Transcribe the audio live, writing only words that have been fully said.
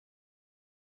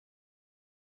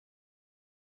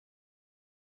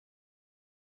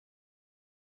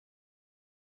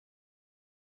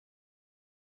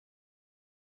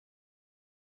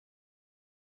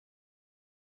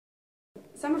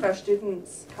some of our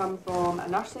students come from a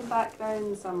nursing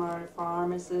background, some are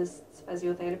pharmacists,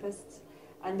 physiotherapists,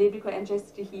 and they'd be quite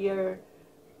interested to hear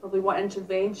probably what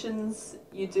interventions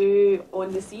you do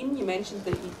on the scene. You mentioned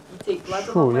that you take blood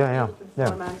along with you, you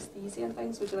perform anaesthesia and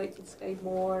things. Would you like to describe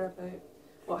more about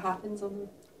what happens on the...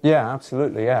 Yeah,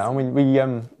 absolutely, yeah. I mean,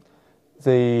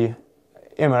 the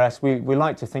EMRS, we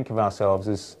like to think of ourselves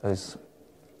as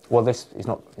well, this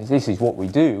is what we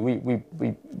do.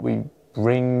 We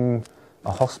bring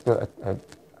a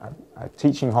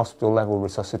teaching hospital level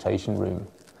resuscitation room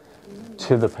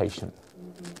to the patient.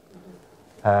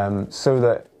 So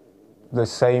that the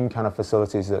same kind of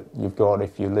facilities that you've got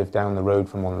if you live down the road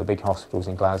from one of the big hospitals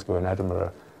in Glasgow and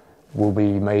Edinburgh will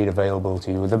be made available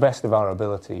to you with the best of our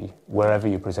ability wherever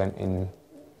you present in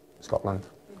Scotland,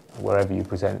 wherever you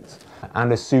present,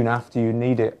 and as soon after you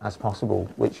need it as possible,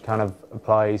 which kind of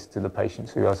applies to the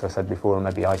patients who, as I said before, are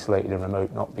maybe isolated and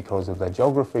remote, not because of their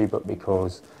geography, but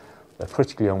because they're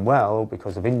critically unwell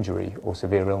because of injury or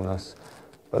severe illness,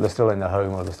 but they're still in their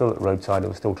home, or they're still at the roadside, or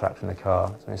they're still trapped in the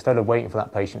car. So instead of waiting for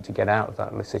that patient to get out of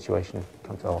that situation,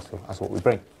 come to the hospital. That's what we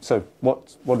bring. So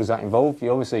what does that involve?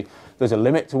 Obviously, there's a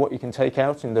limit to what you can take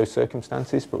out in those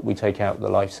circumstances, but we take out the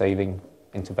life-saving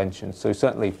interventions. So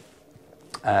certainly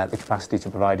the capacity to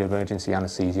provide emergency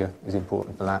anaesthesia is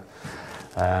important for that.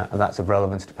 And that's of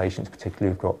relevance to patients,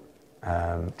 particularly who've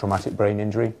got traumatic brain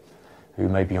injury, who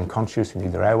may be unconscious, who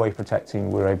need their airway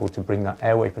protecting. We're able to bring that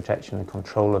airway protection and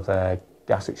control of their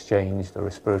gas exchange, their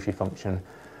respiratory function,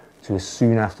 to as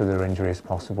soon after their injury as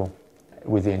possible,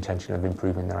 with the intention of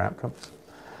improving their outcomes.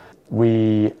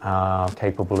 We are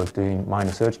capable of doing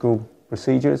minor surgical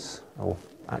procedures, or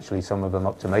actually some of them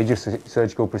up to major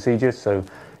surgical procedures. So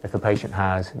if a patient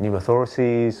has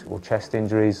pneumothoraces or chest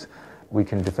injuries, we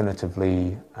can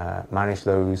definitively manage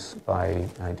those by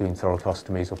doing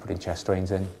thoracostomies or putting chest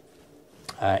drains in.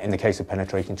 In the case of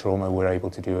penetrating trauma, we're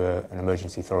able to do an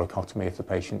emergency thoracotomy if the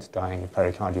patient's dying of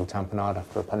pericardial tamponade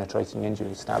after a penetrating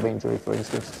injury, stab injury, for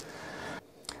instance.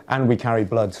 And we carry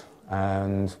blood,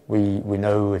 and we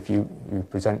know if you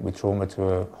present with trauma to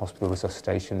a hospital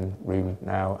resuscitation room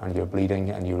now and you're bleeding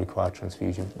and you require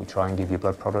transfusion, we try and give you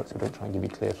blood products, we don't try and give you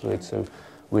clear fluid. So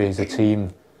we as a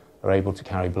team are able to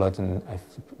carry blood, and if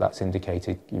that's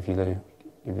indicated, give you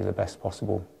the best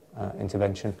possible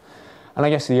intervention. And I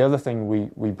guess the other thing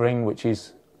we bring, which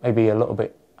is maybe a little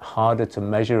bit harder to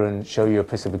measure and show you a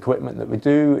piece of equipment that we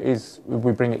do, is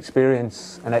we bring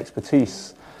experience and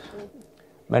expertise.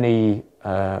 Many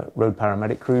road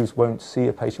paramedic crews won't see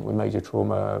a patient with major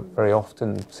trauma very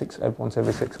often, once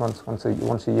every 6 months, once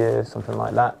a year, something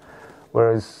like that.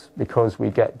 Whereas because we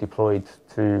get deployed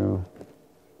to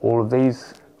all of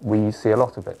these, we see a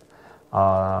lot of it.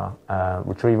 Our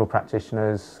retrieval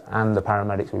practitioners and the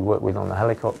paramedics we work with on the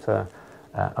helicopter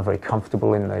are very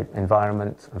comfortable in the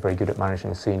environment and very good at managing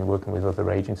the scene and working with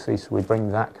other agencies. So we bring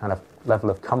that kind of level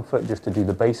of comfort just to do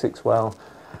the basics well,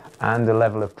 and a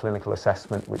level of clinical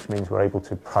assessment, which means we're able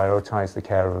to prioritise the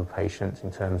care of a patient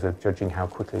in terms of judging how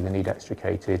quickly they need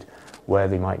extricated, where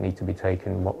they might need to be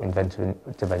taken, what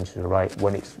interventions are right,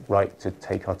 when it's right to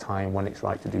take our time, when it's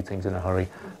right to do things in a hurry.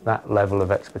 That level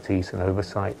of expertise and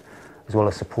oversight, as well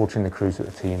as supporting the crews at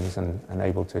the teams and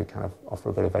able to kind of offer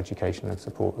a bit of education and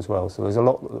support as well. So there's a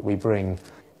lot that we bring.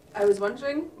 I was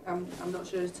wondering, I'm not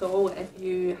sure at all, if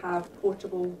you have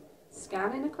portable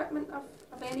scanning equipment of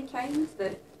any kind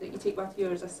that you take with you,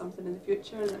 or is this something in the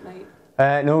future that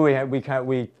might... No, we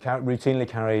routinely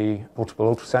carry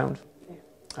portable ultrasound,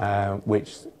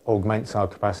 which augments our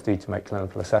capacity to make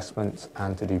clinical assessments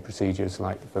and to do procedures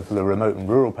like for the remote and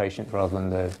rural patients rather than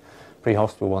the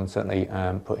pre-hospital one, certainly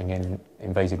putting in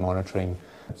invasive monitoring,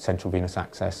 central venous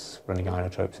access, running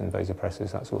inotropes and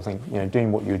vasopressors, that sort of thing. You know,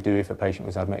 doing what you would do if a patient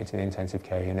was admitted in intensive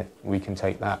care unit. We can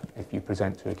take that if you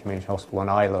present to a community hospital on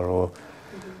Isla or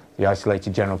the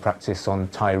isolated general practice on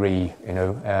Tyree, you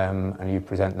know, and you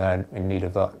present there in need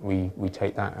of that. We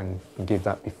take that and give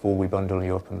that before we bundle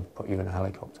you up and put you in a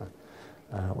helicopter,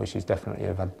 which is definitely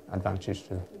of advantage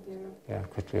to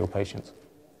critically ill patients.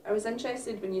 I was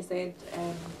interested when you said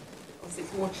obviously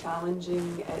it's more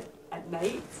challenging at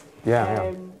night.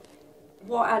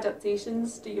 What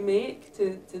adaptations do you make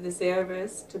to the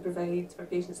service to provide for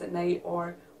patients at night,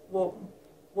 or what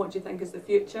do you think is the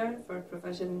future for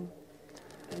provision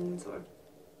in the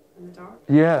dark?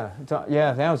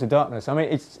 The hours of darkness. I mean,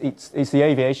 it's the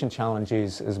aviation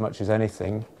challenges as much as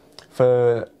anything.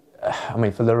 For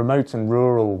the remote and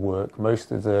rural work,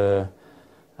 most of the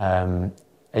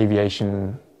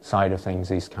aviation side of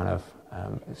things is kind of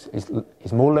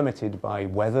is more limited by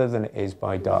weather than it is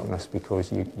by darkness, because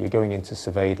you're going into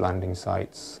surveyed landing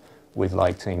sites with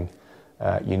lighting.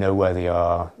 you know where they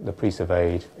are, they're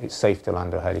pre-surveyed, it's safe to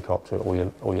land a helicopter, or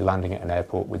you're landing at an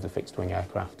airport with the fixed-wing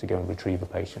aircraft to go and retrieve a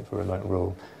patient for remote and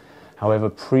rural. However,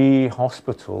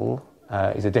 pre-hospital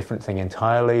is a different thing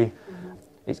entirely.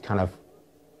 It's kind of,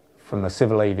 from a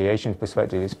civil aviation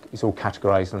perspective, it's all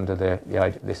categorised under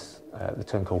the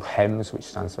term called HEMS, which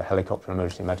stands for Helicopter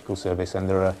Emergency Medical Service, and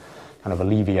there are kind of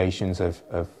alleviations of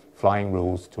flying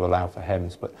rules to allow for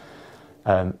HEMS. But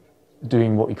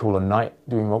doing what we call a night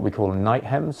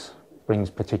HEMS brings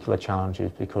particular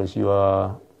challenges, because you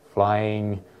are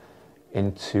flying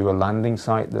into a landing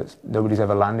site that nobody's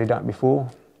ever landed at before.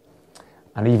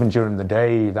 And even during the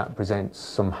day, that presents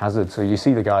some hazard. So you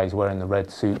see the guys wearing the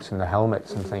red suits and the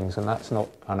helmets and things, and that's not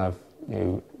kind of,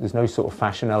 there's no sort of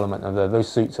fashion element of those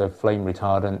suits are flame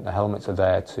retardant, the helmets are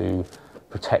there to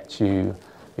protect you,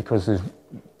 because there's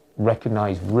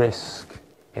recognised risk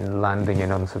in landing in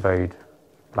unsurveyed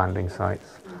landing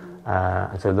sites.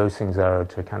 And so those things are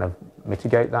to kind of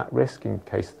mitigate that risk in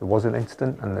case there was an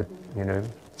incident, and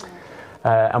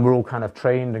and we're all kind of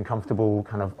trained and comfortable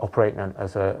kind of operating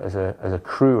as a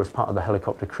crew, as part of the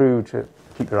helicopter crew, to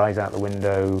keep your eyes out the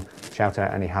window, shout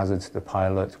out any hazards to the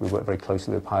pilots. We work very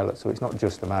closely with the pilots, so it's not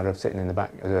just a matter of sitting in the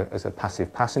back as a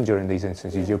passive passenger in these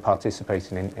instances. You're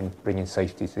participating in bringing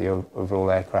safety to the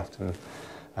overall aircraft and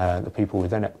the people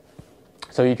within it.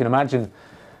 So you can imagine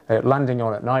landing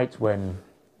on at night when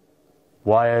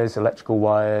wires, electrical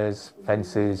wires,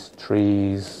 fences,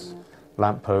 trees,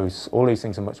 lampposts, all these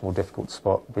things are much more difficult to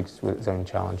spot, brings with its own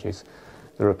challenges.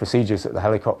 There are procedures that the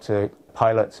helicopter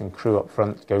pilots and crew up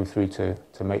front go through to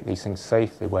make these things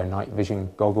safe. They wear night vision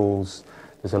goggles.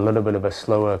 There's a little bit of a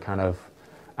slower kind of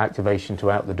activation to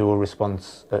out-the-door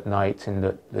response at night, in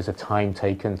that there's a time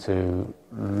taken to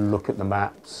look at the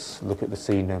maps, look at the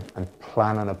scene, and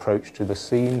plan an approach to the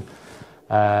scene.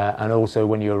 And also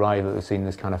when you arrive at the scene,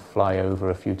 there's kind of fly over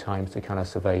a few times to kind of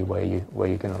survey where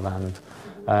you're going to land.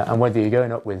 And whether you're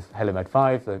going up with Helimed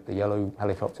 5, the yellow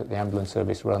helicopter that the ambulance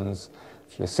service runs,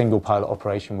 which is a single pilot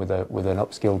operation with an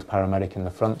upskilled paramedic in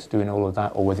the front doing all of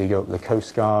that, or whether you go up with the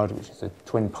Coast Guard, which is a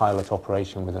twin pilot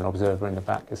operation with an observer in the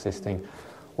back assisting,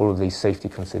 all of these safety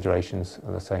considerations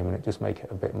are the same, and it just makes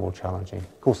it a bit more challenging.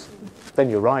 Of course, then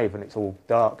you arrive and it's all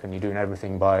dark and you're doing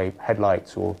everything by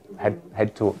headlights or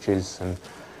head torches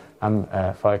and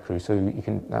fire crew, so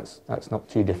that's not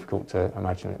too difficult to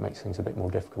imagine. It makes things a bit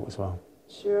more difficult as well.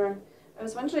 Sure. I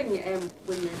was wondering,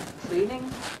 when you're training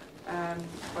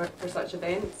for such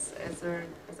events, is there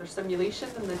simulation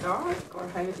in the dark, or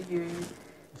how do you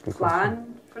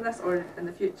plan for this, or in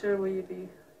the future will you be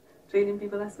training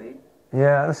people this way?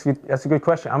 Yeah, that's a good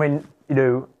question. I mean,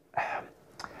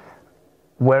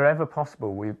 wherever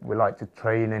possible, we like to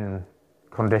train in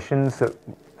conditions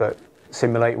that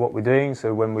simulate what we're doing.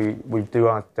 So when we do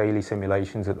our daily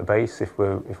simulations at the base, if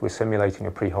we're simulating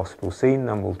a pre-hospital scene,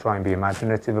 then we'll try and be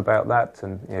imaginative about that,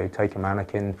 and take a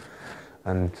mannequin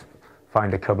and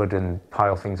find a cupboard and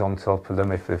pile things on top of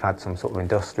them. If they've had some sort of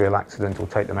industrial accident, we'll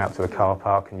take them out to a car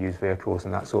park and use vehicles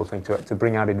and that sort of thing to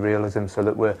bring added realism, so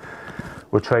that we're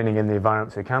training in the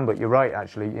environments we can. But you're right,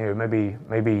 actually,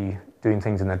 maybe doing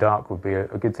things in the dark would be a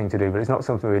good thing to do, but it's not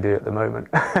something we do at the moment.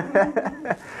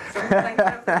 Something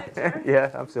for the future.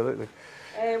 Yeah, absolutely.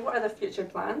 What are the future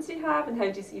plans you have, and how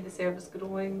do you see the service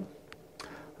growing?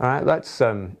 All right, that's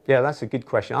a good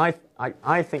question.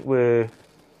 I think we're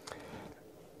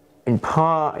in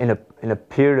part in a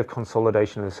period of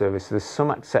consolidation of the service. There's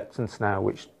some acceptance now,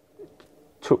 which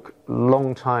took a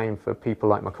long time for people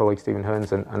like my colleague Stephen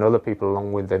Hearns and other people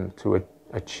along with them to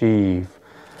achieve,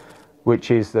 which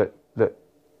is that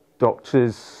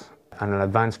doctors and an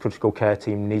advanced critical care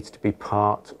team needs to be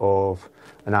part of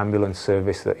an ambulance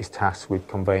service that is tasked with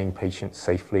conveying patients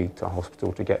safely to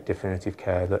hospital to get definitive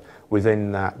care, that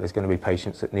within that there's going to be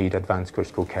patients that need advanced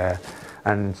critical care,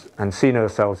 and seeing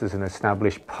ourselves as an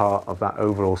established part of that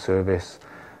overall service,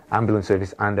 ambulance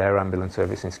service and air ambulance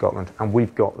service in Scotland, and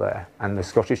we've got there, and the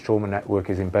Scottish Trauma Network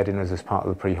is embedding us as part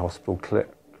of the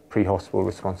pre-hospital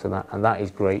response to that, and that is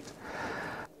great.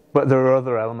 But there are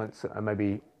other elements that are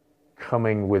maybe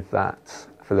coming with that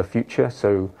for the future.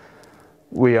 So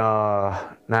we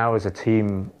are now as a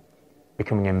team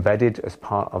becoming embedded as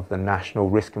part of the national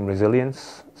risk and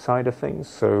resilience side of things.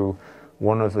 So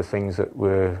one of the things that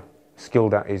we're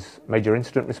skilled at is major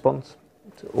incident response.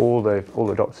 So all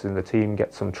the doctors in the team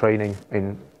get some training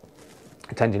in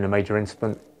attending a major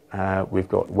incident. We've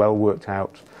got well worked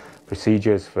out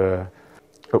procedures for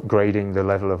upgrading the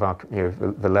level of our,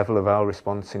 the level of our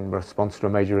response in response to a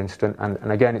major incident,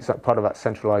 and again, it's that part of that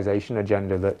centralisation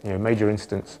agenda that major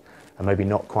incidents are maybe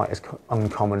not quite as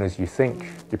uncommon as you think,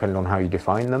 depending on how you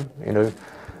define them,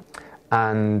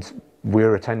 and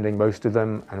we're attending most of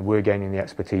them and we're gaining the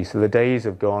expertise. So the days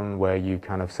have gone where you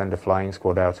kind of send a flying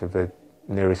squad out of the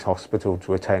nearest hospital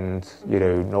to attend, you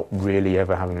know, not really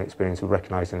ever having an experience of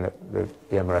recognising that the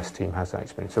EMRS team has that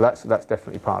experience. So that's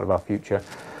definitely part of our future.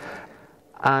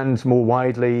 And more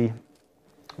widely,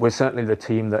 we're certainly the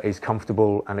team that is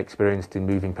comfortable and experienced in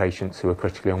moving patients who are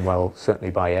critically unwell,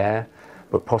 certainly by air,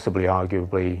 but possibly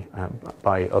arguably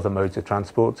by other modes of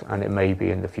transport. And it may be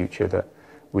in the future that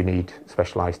we need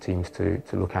specialised teams to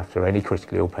look after any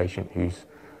critically ill patient who's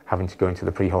having to go into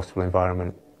the pre-hospital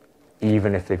environment,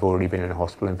 even if they've already been in a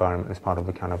hospital environment as part of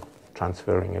the kind of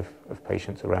transferring of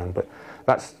patients around. But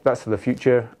that's for the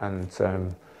future, and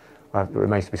it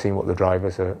remains to be seen what the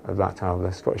drivers are of that are.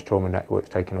 The Scottish Trauma Network's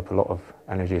taking up a lot of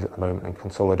energies at the moment, and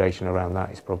consolidation around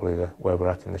that is probably where we're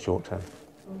at in the short term.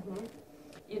 Mm-hmm.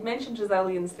 You'd mentioned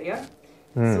resilience there.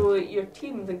 So your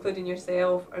teams, including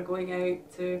yourself, are going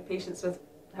out to patients with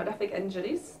horrific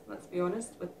injuries, let's be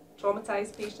honest, with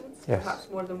traumatised patients, yes. Perhaps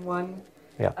more than one,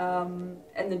 yeah.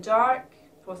 In the dark,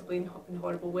 possibly in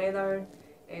horrible weather,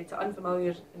 to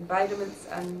unfamiliar environments,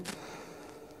 and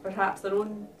perhaps their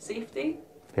own safety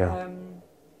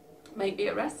might be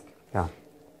at risk. Yeah.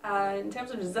 In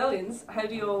terms of resilience, how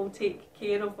do you all take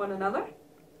care of one another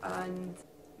and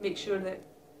make sure that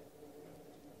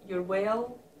you're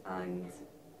well and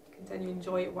continue to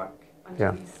enjoy at work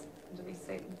under these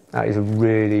settings? That is a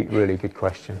really, really good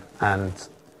question, and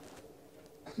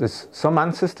there's some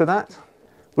answers to that.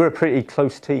 We're a pretty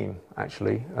close team,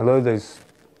 actually. Although there's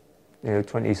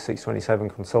 26, 27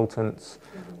 consultants,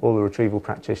 all the retrieval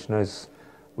practitioners,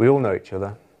 we all know each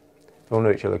other. We all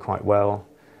know each other quite well.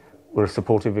 We're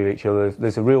supportive of each other.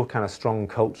 There's a real kind of strong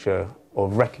culture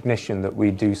of recognition that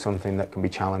we do something that can be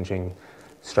challenging,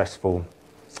 stressful,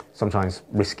 sometimes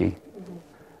risky.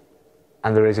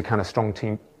 And there is a kind of strong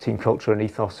team culture and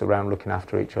ethos around looking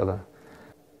after each other.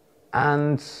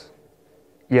 And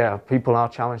yeah, people are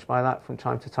challenged by that from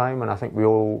time to time, and I think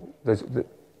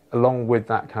along with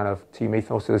that kind of team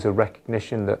ethos, there's a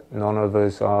recognition that none of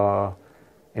us are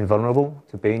invulnerable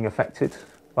to being affected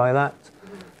by that.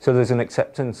 So there's an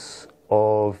acceptance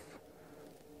of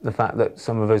the fact that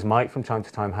some of us might from time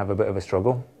to time have a bit of a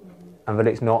struggle, and that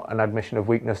it's not an admission of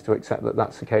weakness to accept that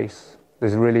that's the case. There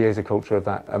really is a culture of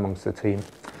that amongst the team.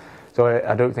 So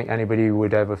I don't think anybody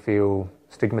would ever feel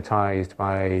stigmatised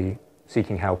by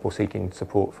seeking help or seeking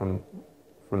support from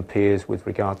peers with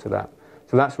regard to that.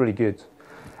 So that's really good.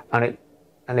 And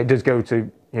it does go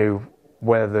to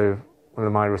where one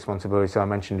of my responsibilities I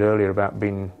mentioned earlier about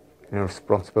being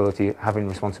having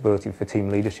responsibility for team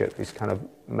leadership is kind of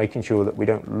making sure that we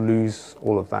don't lose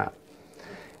all of that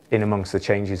in amongst the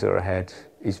changes that are ahead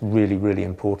is really, really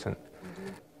important.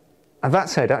 And that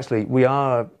said, actually,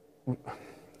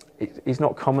 it's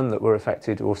not common that we're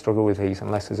affected or struggle with these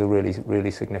unless there's a really,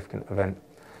 really significant event.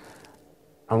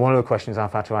 And one of the questions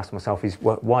I've had to ask myself is,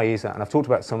 why is that? And I've talked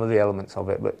about some of the elements of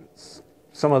it, but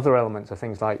some other elements are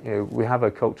things like, we have a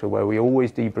culture where we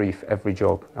always debrief every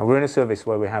job. And we're in a service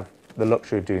where we have the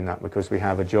luxury of doing that because we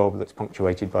have a job that's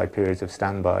punctuated by periods of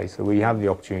standby. So we have the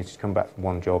opportunity to come back from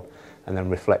one job and then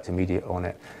reflect immediately on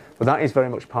it. But that is very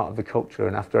much part of the culture,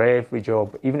 and after every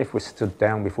job, even if we're stood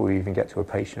down before we even get to a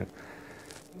patient,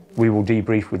 we will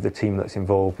debrief with the team that's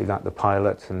involved, with that the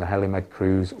pilots and the helimed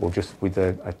crews, or just with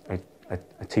a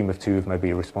team of two who've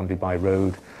maybe responded by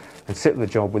road, and sit with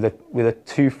the job with a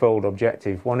twofold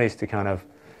objective. One is to kind of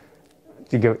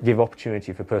give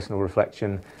opportunity for personal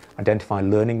reflection, identify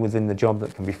learning within the job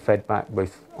that can be fed back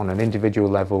both on an individual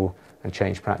level and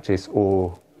change practice,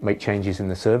 or make changes in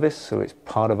the service. So it's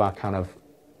part of our kind of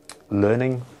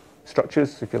learning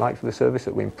structures, if you like, for the service,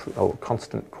 that or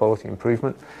constant quality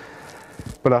improvement.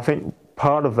 But I think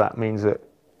part of that means that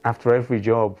after every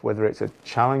job, whether it's a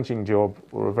challenging job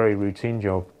or a very routine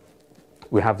job,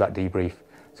 we have that debrief.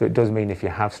 So it does mean if you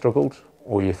have struggled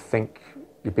or you think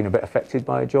you've been a bit affected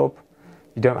by a job,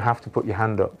 you don't have to put your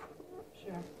hand up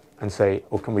and say,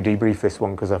 oh, can we debrief this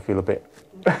one because I feel a bit...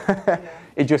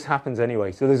 It just happens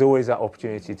anyway. So there's always that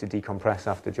opportunity to decompress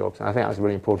after jobs. And I think that's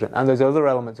really important. And there's other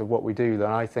elements of what we do that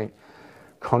I think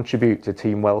contribute to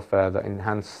team welfare, that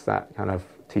enhance that kind of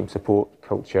team support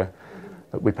culture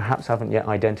that we perhaps haven't yet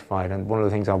identified. And one of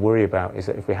the things I worry about is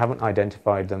that if we haven't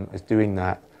identified them as doing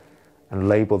that and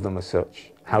labelled them as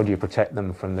such, how do you protect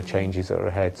them from the changes that are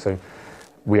ahead? So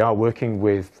we are working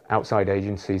with outside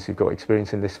agencies who've got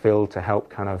experience in this field to help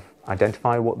kind of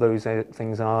identify what those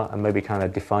things are and maybe kind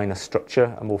of define a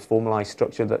structure, a more formalised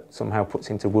structure that somehow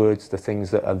puts into words the things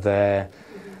that are there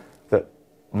that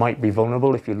might be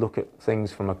vulnerable if you look at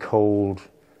things from a cold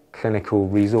clinical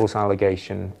resource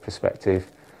allocation perspective,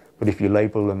 But if you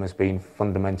label them as being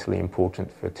fundamentally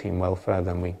important for team welfare,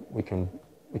 then we can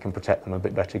protect them a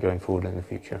bit better going forward in the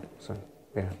future. So,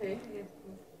 yeah. Okay, yeah.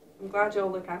 I'm glad you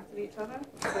all look after each other.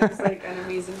 Sounds like an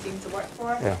amazing team to work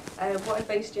for. Yeah. What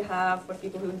advice do you have for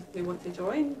people who want to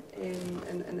join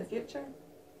in the future?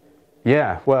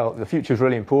 Yeah, well, the future is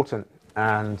really important,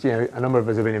 and a number of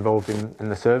us have been involved in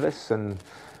the service and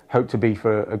hope to be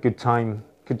for a good time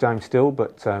still,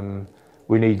 but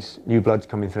we need new blood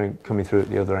coming through at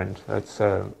the other end. That's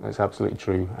absolutely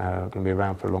true. We're going to be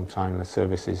around for a long time. The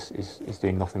service is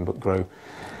doing nothing but grow.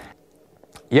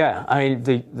 Yeah, I mean,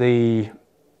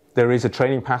 there is a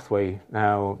training pathway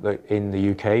now in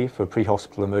the UK for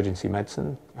pre-hospital emergency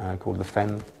medicine called the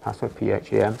FEM pathway,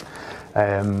 PhEM,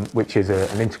 which is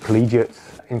an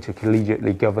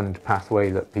intercollegiately governed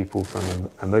pathway that people from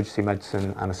emergency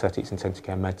medicine, anaesthetics, intensive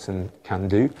care medicine can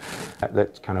do,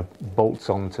 that kind of bolts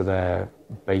onto their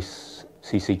base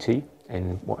CCT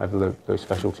in whatever those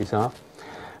specialties are.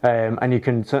 And you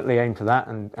can certainly aim for that,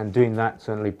 and doing that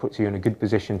certainly puts you in a good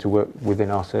position to work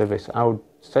within our service. I would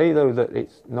say, though, that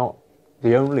it's not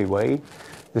the only way.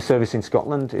 The service in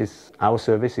Scotland our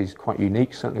service is quite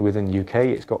unique, certainly within the UK.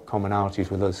 It's got commonalities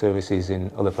with other services in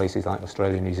other places like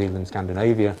Australia, New Zealand,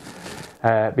 Scandinavia,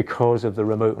 because of the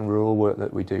remote and rural work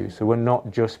that we do. So we're not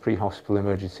just pre-hospital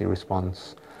emergency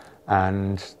response,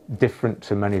 and different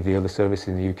to many of the other services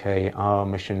in the UK, our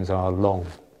missions are long.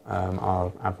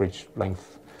 Our average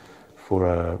length for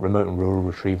a remote and rural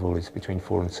retrieval is between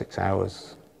 4 and 6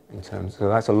 hours so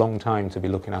that's a long time to be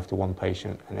looking after one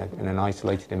patient in an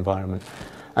isolated environment.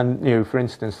 And for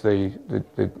instance, the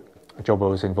job I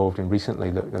was involved in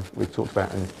recently that we've talked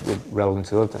about and with relevant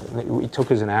to other, it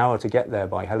took us an hour to get there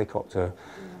by helicopter,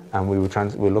 and we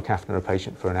were looking after a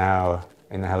patient for an hour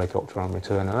in the helicopter on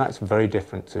return, and that's very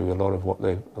different to a lot of what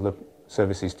the other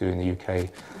services do in the UK.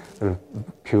 They're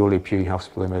purely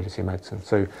hospital emergency medicine.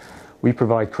 So we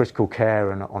provide critical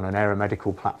care on an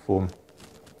aeromedical platform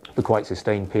for quite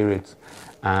sustained periods,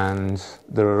 and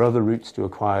there are other routes to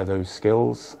acquire those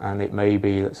skills, and it may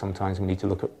be that sometimes we need to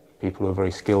look at people who are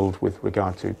very skilled with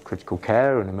regard to critical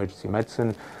care and emergency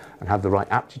medicine and have the right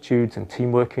aptitudes and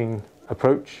team working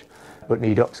approach, but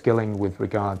need upskilling with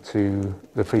regard to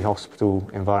the pre-hospital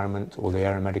environment or the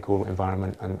aeromedical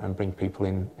environment, and bring people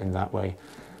in that way.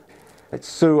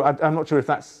 So I'm not sure if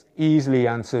that's easily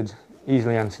answered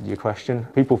your question.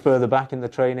 People further back in the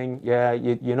training,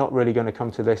 you're not really going to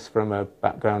come to this from a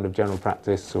background of general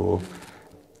practice or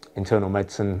internal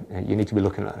medicine. You need to be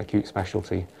looking at acute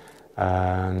specialty,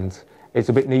 and it's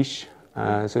a bit niche,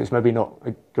 so it's maybe not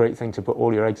a great thing to put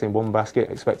all your eggs in one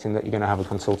basket expecting that you're going to have a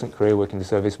consultant career working the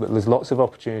service, but there's lots of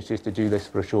opportunities to do this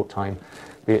for a short time,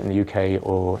 be it in the UK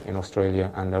or in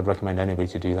Australia, and I'd recommend anybody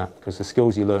to do that, because the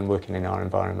skills you learn working in our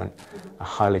environment are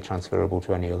highly transferable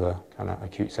to any other kind of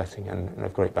acute setting and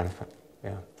of great benefit.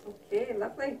 Yeah. Okay,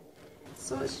 lovely.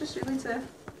 So it's just really to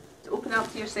open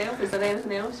up to yourself. Is there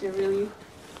anything else you're really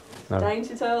dying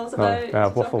to tell us about? No,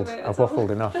 I've waffled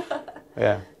enough.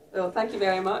 Yeah. Well, thank you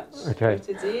very much for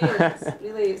today.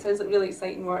 It sounds like really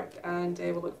exciting work, and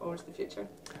we'll look forward to the future.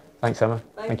 Thanks, Emma.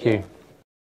 Thank you.